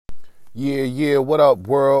Yeah, what up,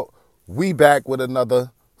 world? We back with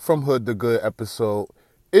another From Hood to Good episode.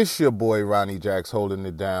 It's your boy Ronnie Jacks holding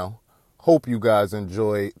it down. Hope you guys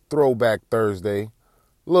enjoyed Throwback Thursday.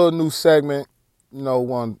 Little new segment,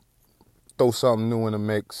 want to throw something new in the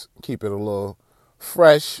mix, keep it a little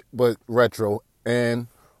fresh but retro and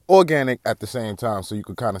organic at the same time so you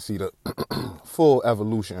can kind of see the full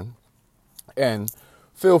evolution. And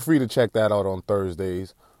feel free to check that out on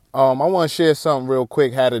Thursdays. I want to share something real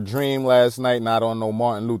quick. Had a dream last night, not on no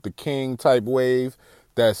Martin Luther King type wave.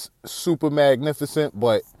 That's super magnificent,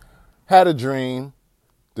 but had a dream.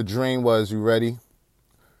 The dream was, you ready?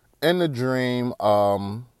 In the dream,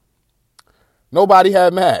 nobody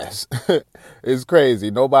had masks. It's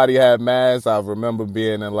crazy. Nobody had masks. I remember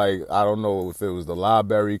being in, like, I don't know if it was the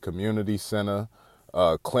library, community center,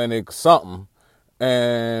 clinic, something.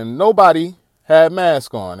 And nobody had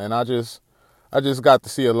masks on. And I just got to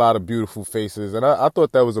see a lot of beautiful faces. And I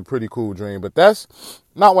thought that was a pretty cool dream. But that's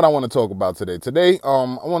not what I want to talk about today. Today, I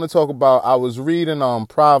want to talk about, I was reading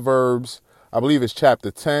Proverbs, I believe it's chapter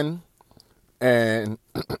 10. And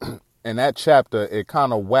in that chapter, it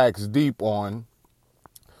kind of waxed deep on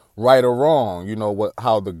right or wrong,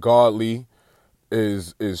 how the godly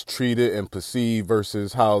is treated and perceived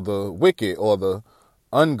versus how the wicked or the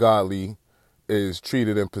ungodly is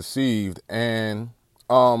treated and perceived. And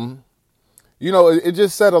it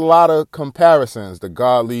just said a lot of comparisons.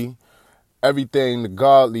 Everything the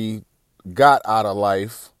godly got out of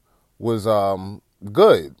life was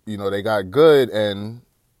good. They got good, and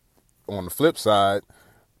on the flip side,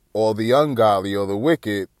 all the ungodly or the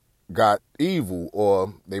wicked got evil,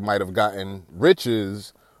 or they might have gotten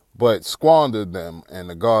riches but squandered them, and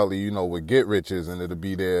the godly, would get riches and it'll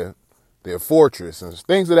be their fortress and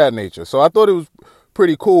things of that nature. So I thought it was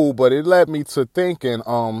pretty cool, but it led me to thinking,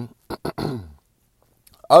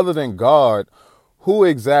 other than God, who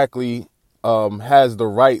exactly has the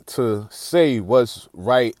right to say what's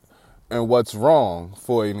right and what's wrong?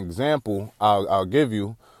 For an example, I'll give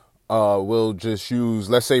you, we'll just use,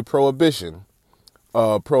 let's say, prohibition.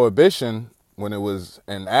 Prohibition, when it was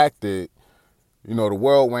enacted, the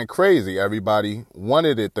world went crazy. Everybody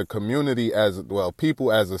wanted it. The community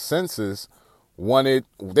people as a census wanted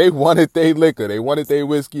their liquor. They wanted their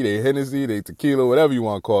whiskey, their Hennessy, their tequila, whatever you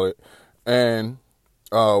want to call it, and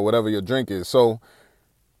whatever your drink is. So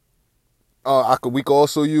we could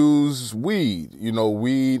also use weed.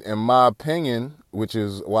 Weed, in my opinion, which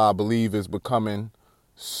is why I believe is becoming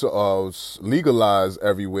legalized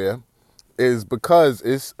everywhere, is because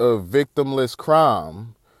it's a victimless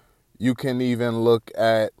crime. You can even look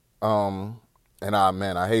at, I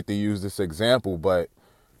hate to use this example, but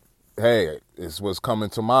hey, it's what's coming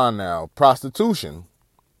to mind now. Prostitution.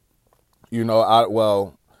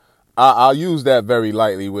 I'll use that very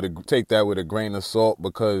lightly, take that with a grain of salt,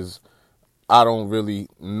 because I don't really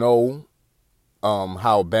know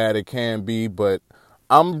how bad it can be, but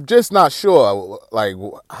I'm just not sure, like,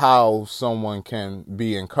 how someone can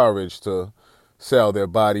be encouraged to sell their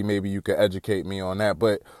body. Maybe you could educate me on that.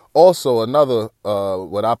 But also another,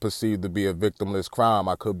 what I perceive to be a victimless crime,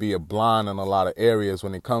 I could be a blind in a lot of areas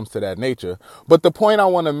when it comes to that nature. But the point I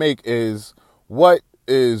want to make is, what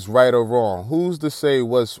is right or wrong? Who's to say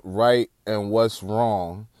what's right and what's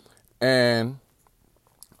wrong? And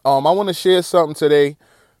I want to share something today.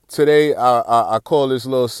 Today, I call this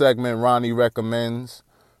little segment Ronnie Recommends.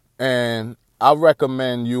 And I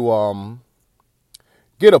recommend you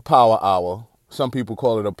get a power hour. Some people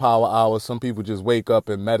call it a power hour. Some people just wake up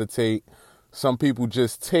and meditate. Some people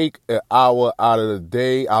just take an hour out of the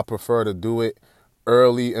day. I prefer to do it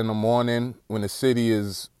early in the morning when the city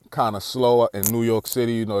is kind of slow. In New York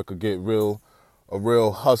City, it could get a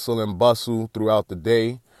real hustle and bustle throughout the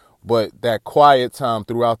day. But that quiet time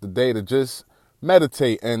throughout the day to just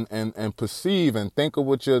meditate and perceive and think of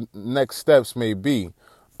what your next steps may be.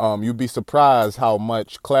 You'd be surprised how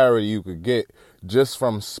much clarity you could get just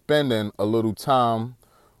from spending a little time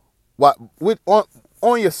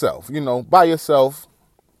on yourself, by yourself,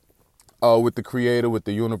 with the creator, with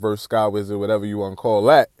the universe, sky wizard, whatever you want to call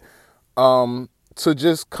that, to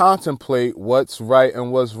just contemplate what's right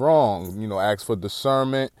and what's wrong, ask for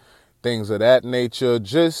discernment, things of that nature,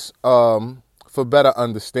 just for better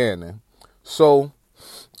understanding. So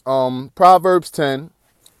Proverbs 10,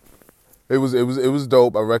 it was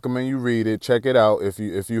dope. I recommend you read it. Check it out if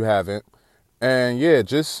you haven't. And yeah,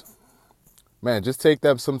 just take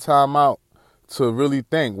that some time out to really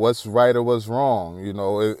think what's right or what's wrong.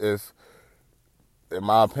 If in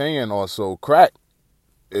my opinion, also, crack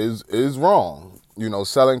is wrong.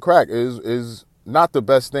 Selling crack is not the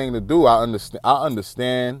best thing to do. I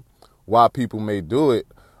understand why people may do it,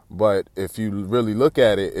 But if you really look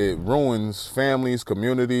at it, it ruins families,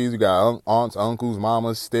 communities. You got aunts, uncles,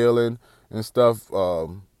 mamas stealing and stuff.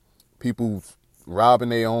 People robbing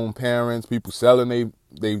their own parents. People selling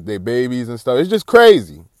they babies and stuff. It's just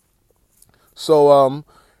crazy. So,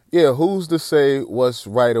 yeah, who's to say what's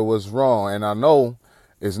right or what's wrong? And I know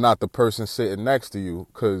it's not the person sitting next to you,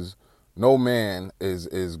 because no man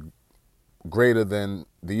is greater than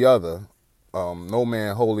the other. No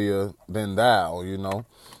man holier than thou, you know.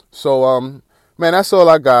 So, man, that's all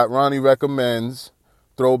I got. Ronnie recommends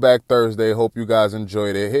Throwback Thursday. Hope you guys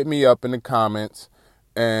enjoyed it. Hit me up in the comments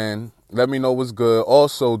and let me know what's good.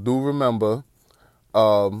 Also, do remember,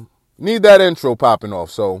 need that intro popping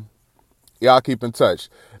off. So, y'all keep in touch.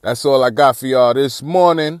 That's all I got for y'all this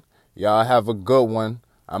morning. Y'all have a good one.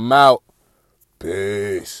 I'm out.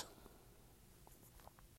 Peace.